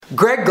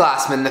Greg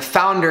Glassman, the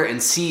founder and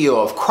CEO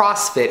of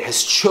CrossFit,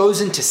 has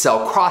chosen to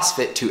sell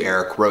CrossFit to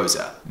Eric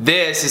Roza.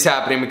 This is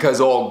happening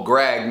because old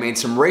Greg made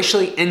some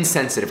racially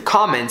insensitive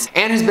comments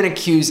and has been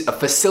accused of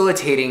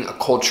facilitating a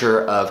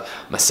culture of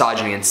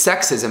misogyny and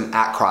sexism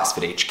at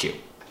CrossFit HQ.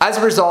 As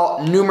a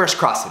result, numerous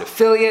CrossFit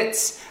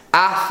affiliates,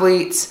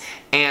 athletes,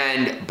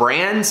 and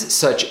brands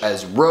such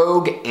as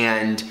Rogue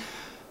and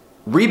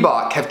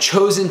Reebok have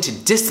chosen to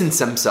distance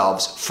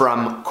themselves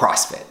from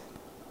CrossFit.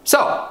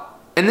 So,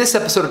 in this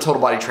episode of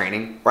Total Body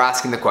Training, we're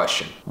asking the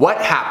question, what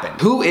happened?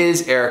 Who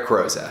is Eric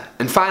Roza?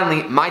 And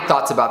finally, my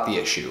thoughts about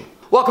the issue.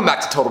 Welcome back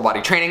to Total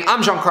Body Training.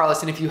 I'm John Carlos,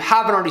 and if you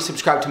haven't already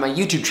subscribed to my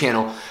YouTube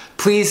channel,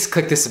 please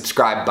click the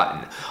subscribe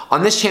button.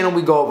 On this channel,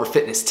 we go over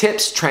fitness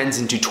tips, trends,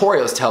 and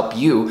tutorials to help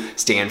you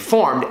stay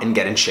informed and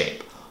get in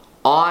shape.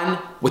 On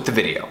with the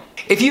video.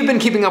 If you've been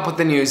keeping up with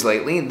the news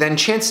lately, then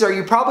chances are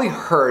you probably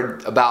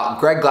heard about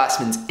Greg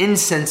Glassman's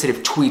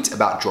insensitive tweets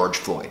about George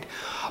Floyd.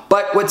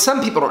 But what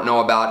some people don't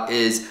know about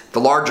is the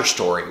larger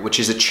story, which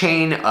is a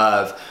chain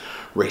of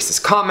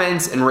racist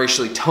comments and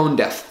racially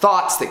tone-deaf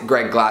thoughts that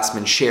Greg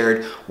Glassman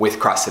shared with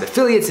CrossFit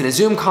affiliates in a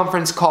Zoom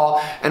conference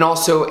call and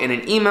also in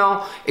an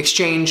email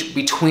exchange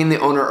between the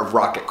owner of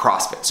Rocket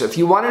CrossFit. So if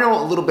you want to know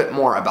a little bit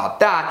more about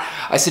that,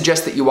 I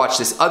suggest that you watch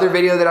this other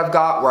video that I've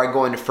got where I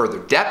go into further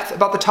depth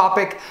about the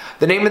topic.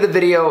 The name of the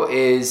video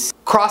is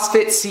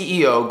CrossFit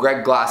CEO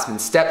Greg Glassman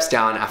steps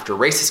down after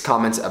racist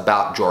comments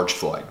about George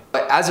Floyd.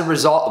 But as a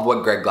result of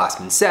what Greg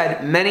Glassman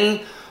said,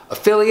 many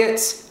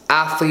affiliates,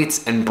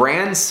 athletes, and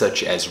brands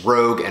such as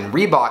Rogue and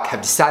Reebok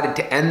have decided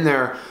to end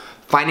their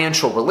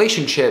financial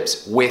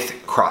relationships with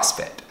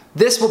CrossFit.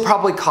 This will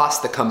probably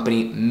cost the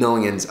company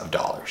millions of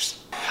dollars.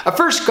 At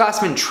first,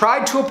 Glassman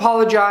tried to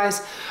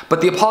apologize,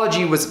 but the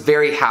apology was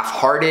very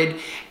half-hearted,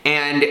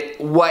 and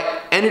what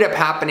ended up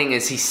happening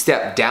is he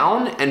stepped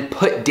down and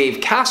put Dave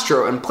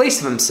Castro in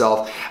place of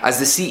himself as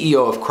the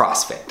CEO of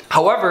CrossFit.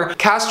 However,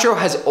 Castro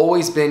has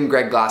always been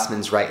Greg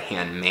Glassman's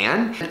right-hand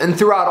man, and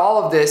throughout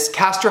all of this,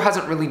 Castro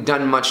hasn't really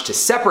done much to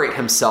separate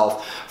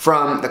himself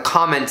from the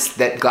comments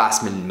that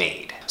Glassman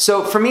made.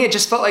 So for me, it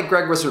just felt like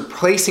Greg was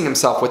replacing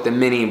himself with a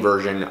mini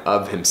version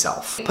of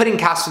himself. Putting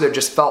Castro there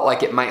just felt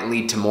like it might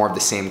lead to more of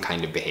the same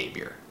kind of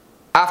behavior.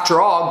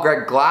 After all,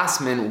 Greg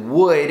Glassman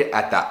would,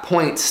 at that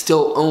point,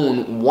 still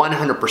own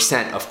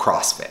 100% of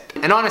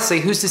CrossFit. And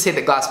honestly, who's to say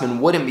that Glassman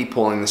wouldn't be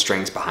pulling the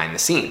strings behind the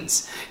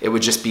scenes? It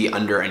would just be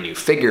under a new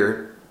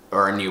figure,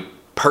 or a new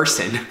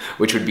person,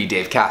 which would be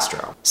Dave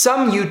Castro.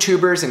 Some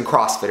YouTubers and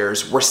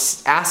CrossFitters were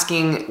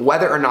asking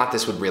whether or not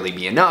this would really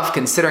be enough,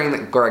 considering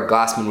that Greg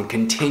Glassman would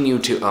continue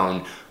to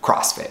own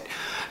CrossFit.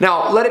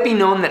 Now, let it be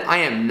known that I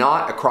am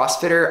not a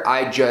CrossFitter.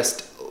 I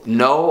just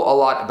know a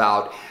lot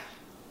about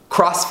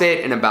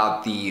CrossFit and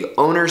about the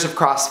owners of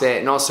CrossFit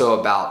and also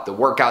about the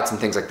workouts and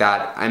things like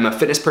that. I'm a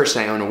fitness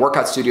person, I own a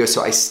workout studio,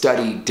 so I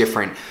study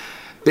different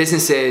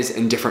businesses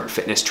and different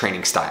fitness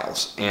training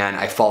styles, and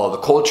I follow the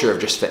culture of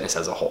just fitness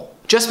as a whole.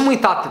 Just when we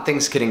thought that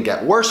things couldn't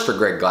get worse for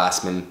Greg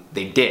Glassman,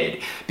 they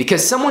did,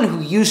 because someone who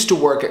used to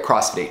work at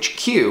CrossFit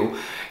HQ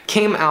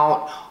came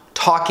out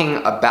talking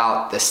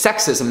about the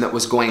sexism that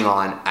was going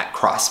on at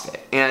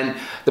CrossFit. And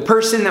the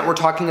person that we're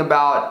talking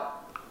about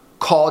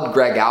called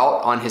Greg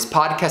out on his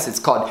podcast. It's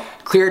called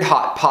Cleared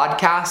Hot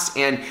Podcast,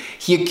 and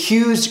he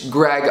accused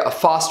Greg of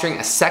fostering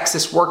a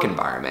sexist work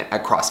environment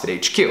at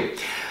CrossFit HQ.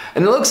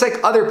 And it looks like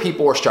other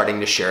people were starting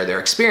to share their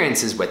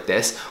experiences with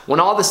this when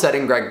all of a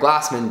sudden Greg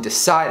Glassman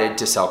decided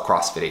to sell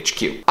CrossFit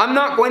HQ. I'm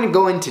not going to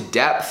go into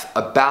depth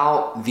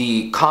about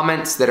the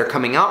comments that are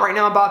coming out right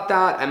now about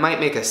that. I might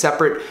make a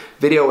separate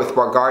video with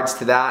regards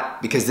to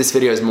that because this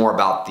video is more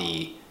about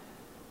the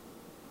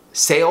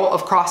sale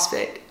of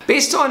CrossFit.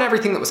 Based on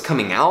everything that was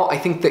coming out, I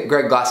think that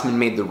Greg Glassman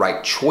made the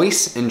right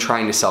choice in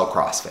trying to sell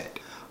CrossFit.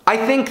 I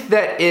think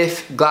that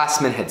if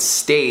Glassman had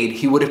stayed,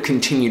 he would have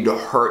continued to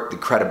hurt the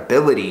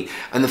credibility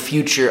and the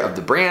future of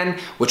the brand,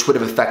 which would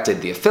have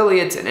affected the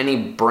affiliates and any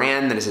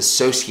brand that is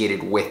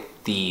associated with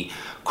the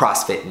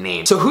CrossFit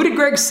name. So who did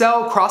Greg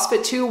sell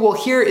CrossFit to? Well,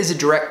 here is a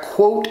direct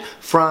quote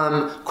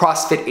from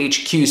CrossFit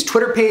HQ's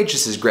Twitter page.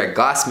 This is Greg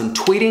Glassman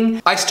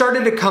tweeting, "I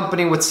started a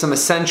company with some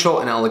essential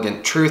and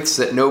elegant truths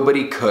that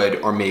nobody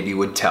could or maybe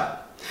would tell.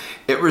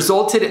 It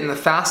resulted in the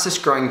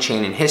fastest growing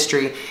chain in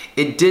history.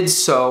 It did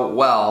so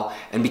well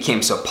and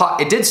became so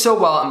popular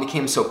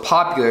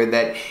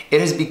that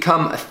it has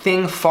become a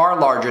thing far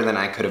larger than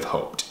I could have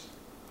hoped.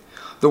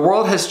 The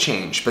world has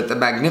changed, but the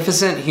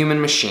magnificent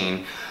human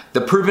machine, the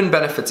proven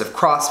benefits of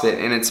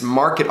CrossFit and its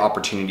market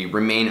opportunity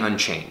remain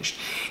unchanged.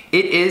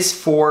 It is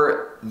time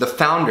for the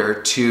founder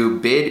to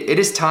bid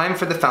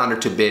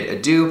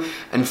adieu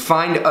and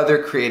find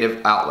other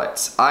creative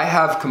outlets. I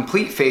have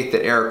complete faith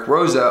that Eric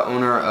Roza,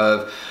 owner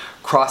of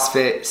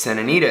CrossFit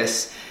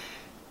Sanitas,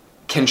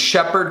 can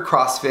shepherd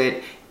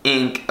CrossFit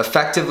Inc.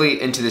 effectively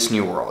into this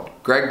new world.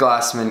 Greg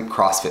Glassman,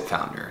 CrossFit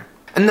founder."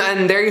 And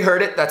there you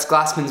heard it. That's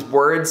Glassman's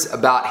words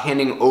about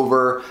handing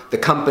over the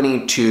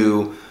company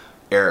to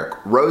Eric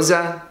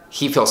Roza.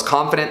 He feels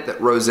confident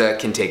that Rosa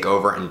can take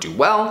over and do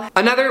well.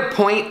 Another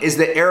point is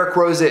that Eric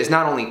Roza is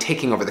not only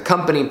taking over the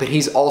company, but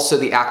he's also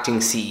the acting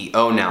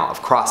CEO now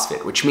of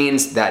CrossFit, which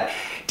means that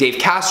Dave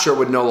Castro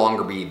would no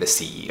longer be the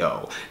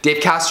CEO.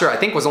 Dave Castro, I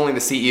think, was only the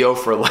CEO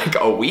for like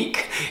a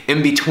week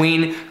in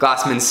between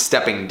Glassman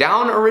stepping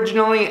down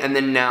originally and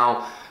then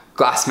now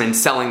Glassman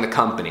selling the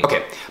company.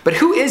 Okay, but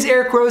who is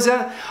Eric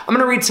Roza? I'm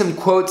gonna read some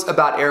quotes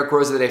about Eric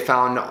Roza that I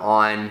found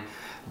on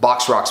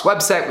BoxRock's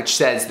website, which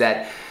says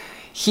that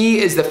he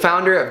is the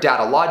founder of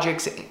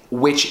Datalogix,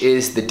 which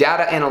is the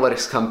data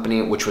analytics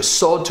company which was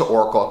sold to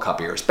Oracle a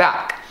couple years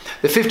back.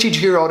 The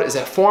 52-year-old is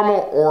a former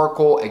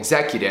Oracle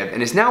executive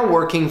and is now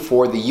working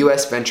for the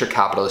US venture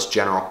capitalist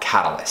General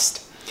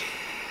Catalyst.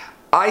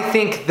 I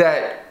think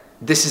that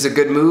this is a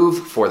good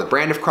move for the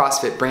brand of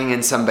CrossFit, bringing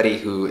in somebody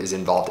who is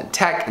involved in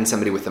tech and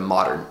somebody with a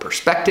modern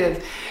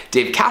perspective.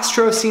 Dave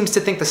Castro seems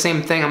to think the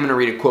same thing. I'm gonna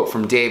read a quote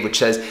from Dave, which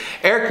says,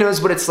 Eric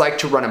knows what it's like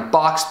to run a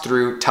box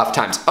through tough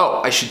times.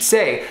 Oh, I should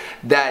say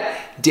that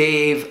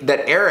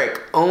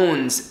Eric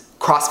owns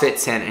CrossFit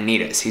Santa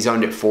Anita's. He's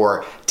owned it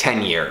for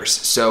 10 years.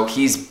 So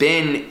he's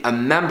been a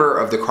member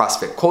of the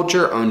CrossFit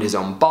culture, owned his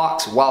own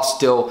box while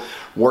still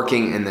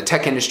working in the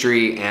tech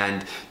industry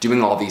and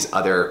doing all these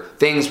other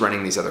things,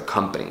 running these other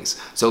companies.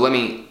 So let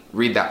me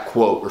read that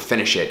quote or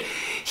finish it.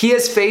 He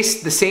has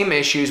faced the same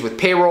issues with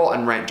payroll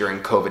and rent during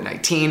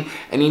COVID-19,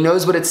 and he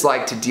knows what it's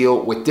like to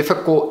deal with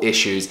difficult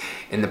issues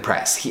in the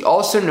press. He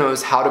also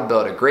knows how to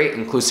build a great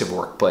inclusive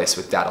workplace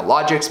with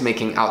Datalogix,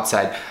 making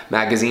Outside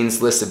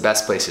Magazine's list of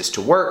best places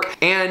to work.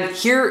 And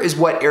here is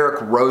what Eric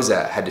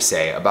Roza had to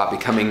say about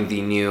becoming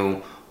the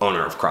new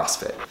owner of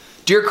CrossFit.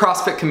 Dear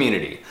CrossFit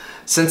community,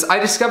 since I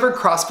discovered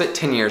CrossFit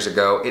 10 years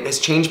ago, it has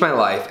changed my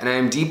life, and I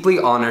am deeply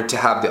honored to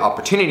have the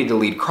opportunity to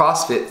lead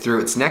CrossFit through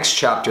its next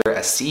chapter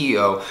as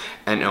CEO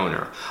and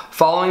owner,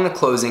 following the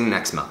closing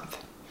next month.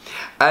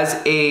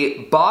 As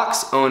a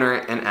box owner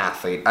and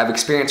athlete, I've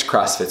experienced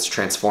CrossFit's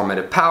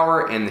transformative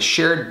power and the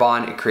shared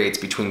bond it creates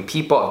between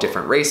people of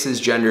different races,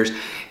 genders,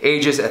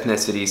 ages,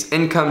 ethnicities,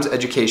 incomes,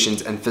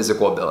 educations, and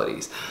physical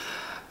abilities.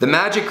 The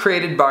magic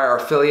created by our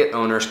affiliate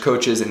owners,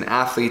 coaches, and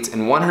athletes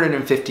in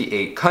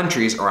 158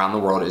 countries around the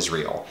world is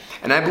real,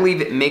 and I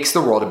believe it makes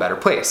the world a better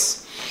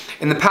place.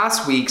 In the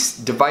past weeks,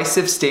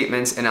 divisive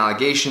statements and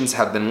allegations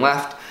have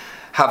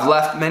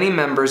left many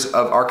members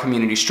of our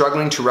community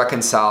struggling to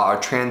reconcile our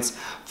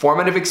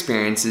transformative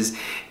experiences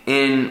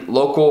in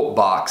local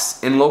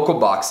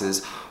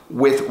boxes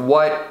with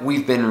what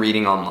we've been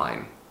reading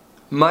online.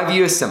 My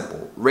view is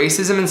simple.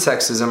 Racism and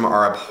sexism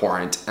are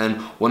abhorrent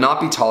and will not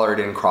be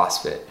tolerated in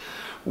CrossFit.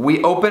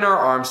 We open our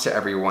arms to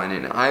everyone,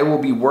 and I will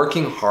be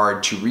working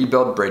hard to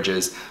rebuild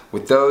bridges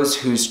with those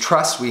whose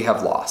trust we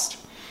have lost.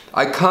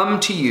 I come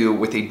to you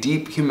with a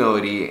deep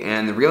humility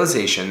and the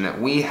realization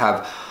that we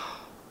have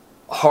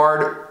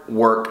hard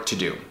work to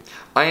do.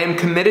 I am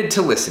committed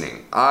to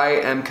listening, I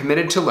am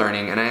committed to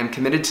learning, and I am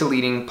committed to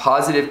leading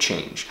positive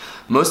change.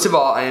 Most of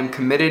all, I am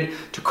committed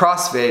to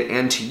CrossFit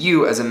and to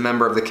you as a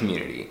member of the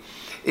community.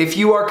 If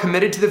you are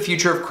committed to the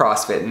future of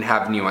CrossFit and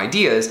have new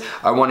ideas,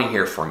 I want to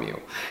hear from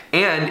you.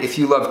 And if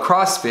you love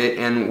CrossFit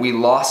and we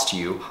lost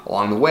you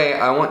along the way,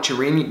 I want to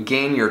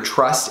regain your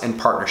trust and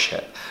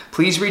partnership.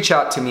 Please reach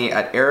out to me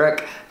at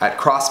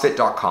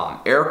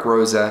eric@crossfit.com. Eric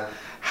Roza,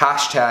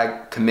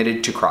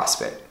 #committed to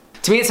CrossFit.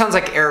 To me, it sounds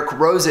like Eric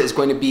Roza is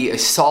going to be a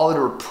solid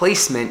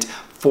replacement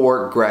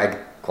for Greg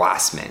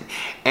Glassman.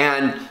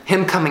 And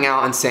him coming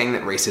out and saying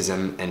that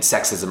racism and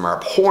sexism are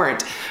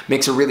abhorrent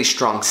makes a really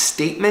strong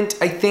statement,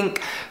 I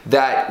think,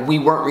 that we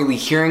weren't really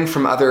hearing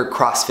from other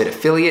CrossFit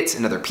affiliates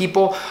and other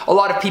people. A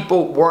lot of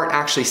people weren't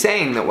actually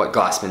saying that what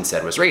Glassman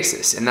said was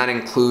racist, and that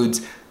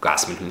includes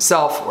Glassman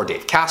himself or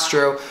Dave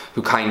Castro,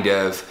 who kind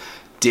of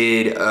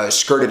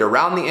skirted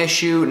around the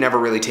issue, never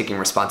really taking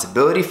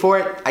responsibility for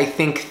it. I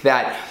think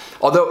that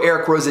although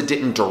Eric Roza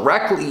didn't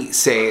directly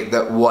say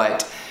that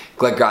what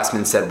Greg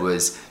Glassman said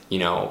was,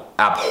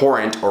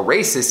 abhorrent or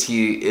racist,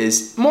 he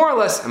is more or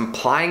less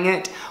implying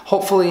it,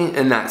 hopefully,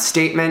 in that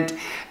statement.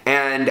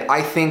 And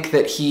I think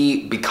that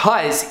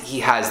because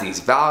he has these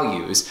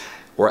values,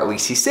 or at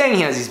least he's saying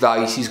he has these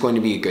values, he's going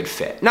to be a good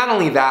fit. Not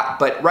only that,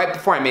 but right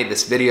before I made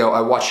this video,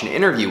 I watched an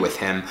interview with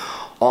him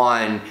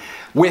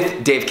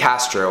with Dave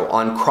Castro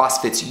on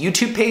CrossFit's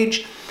YouTube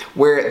page,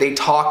 where they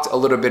talked a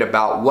little bit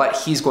about what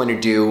he's going to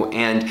do.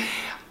 And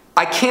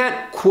I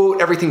can't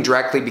quote everything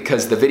directly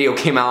because the video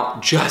came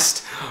out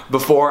just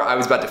before I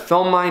was about to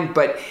film mine,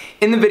 but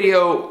in the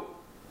video,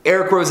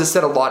 Eric Roza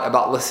said a lot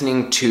about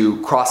listening to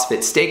CrossFit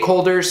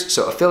stakeholders,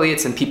 so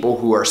affiliates and people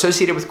who are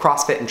associated with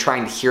CrossFit, and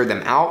trying to hear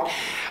them out.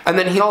 And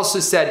then he also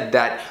said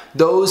that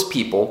those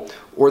people,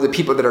 or the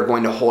people that are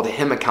going to hold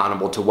him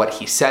accountable to what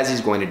he says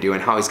he's going to do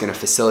and how he's going to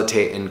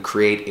facilitate and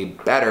create a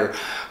better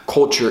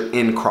culture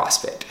in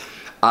CrossFit.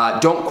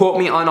 Don't quote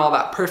me on all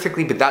that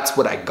perfectly, but that's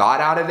what I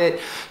got out of it.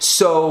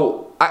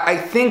 So I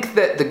think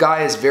that the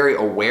guy is very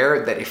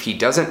aware that if he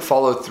doesn't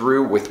follow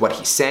through with what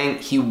he's saying,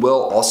 he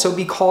will also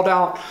be called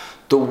out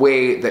the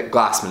way that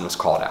Glassman was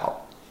called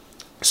out.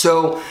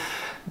 So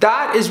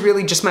that is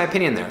really just my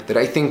opinion there, that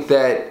I think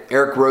that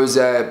Eric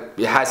Roza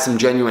has some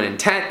genuine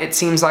intent. It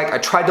seems like I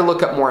tried to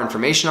look up more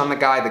information on the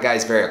guy. The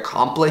guy's very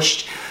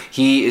accomplished.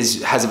 He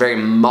has a very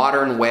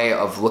modern way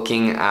of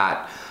looking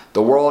at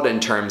the world in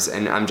terms,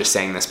 and I'm just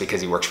saying this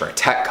because he works for a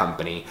tech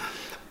company,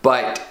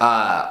 but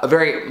a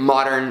very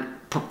modern,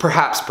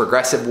 perhaps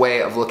progressive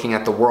way of looking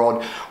at the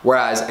world,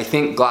 whereas I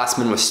think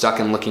Glassman was stuck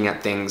in looking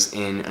at things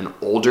in an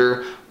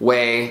older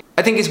way.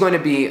 I think he's going to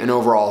be an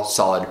overall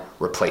solid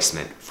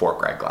replacement for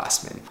Greg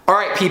Glassman. All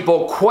right,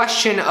 people,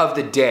 question of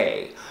the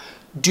day.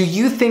 Do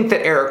you think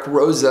that Eric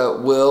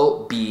Roza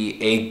will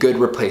be a good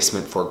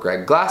replacement for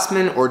Greg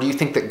Glassman, or do you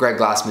think that Greg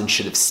Glassman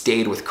should have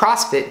stayed with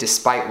CrossFit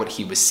despite what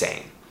he was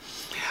saying?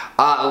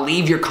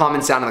 Leave your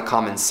comments down in the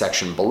comments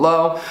section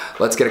below.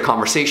 Let's get a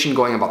conversation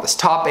going about this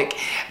topic.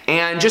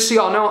 And just so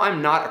y'all know,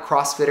 I'm not a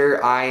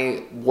CrossFitter.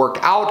 I work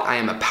out. I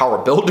am a power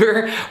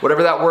builder.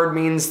 Whatever that word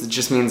means, it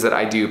just means that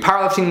I do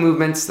powerlifting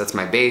movements. That's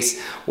my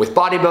base with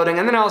bodybuilding.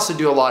 And then I also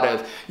do a lot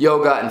of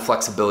yoga and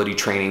flexibility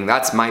training.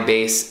 That's my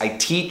base. I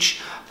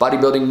teach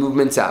bodybuilding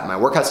movements at my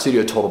workout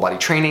studio, Total Body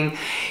Training.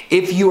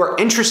 If you are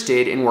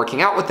interested in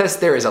working out with us,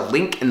 there is a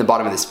link in the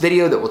bottom of this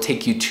video that will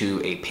take you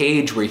to a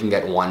page where you can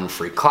get one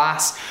free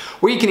class,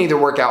 where you can either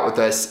work out with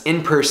us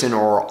in person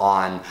or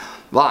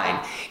online.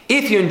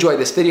 If you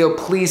enjoyed this video,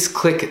 please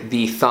click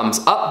the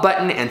thumbs up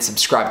button and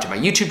subscribe to my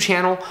YouTube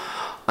channel.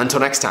 Until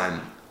next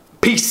time,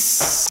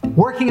 peace.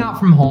 Working out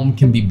from home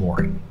can be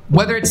boring.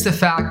 Whether it's the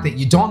fact that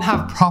you don't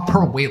have proper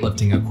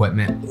weightlifting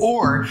equipment,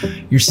 or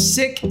you're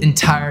sick and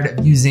tired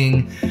of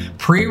using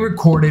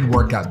pre-recorded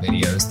workout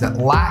videos that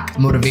lack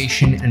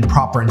motivation and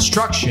proper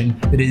instruction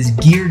that is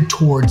geared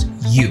towards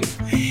you.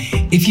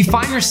 If you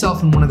find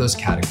yourself in one of those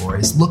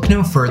categories, look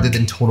no further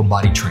than Total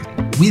Body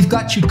Training. We've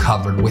got you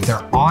covered with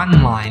our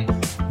online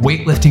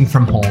weightlifting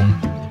from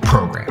home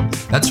program.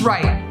 That's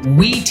right,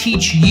 we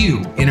teach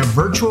you in a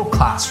virtual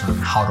classroom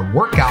how to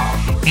work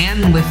out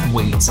and lift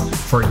weights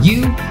for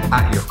you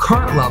at your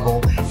current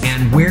level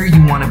and where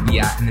you want to be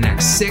at in the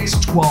next 6,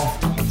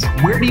 12 months.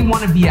 Where do you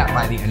want to be at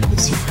by the end of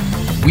this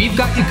year? We've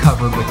got you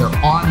covered with our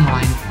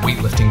online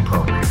weightlifting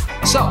program.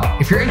 So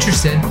if you're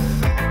interested,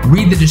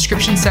 read the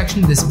description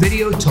section of this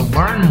video to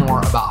learn more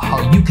about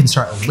how you can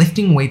start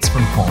lifting weights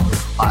from home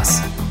with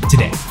us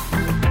today.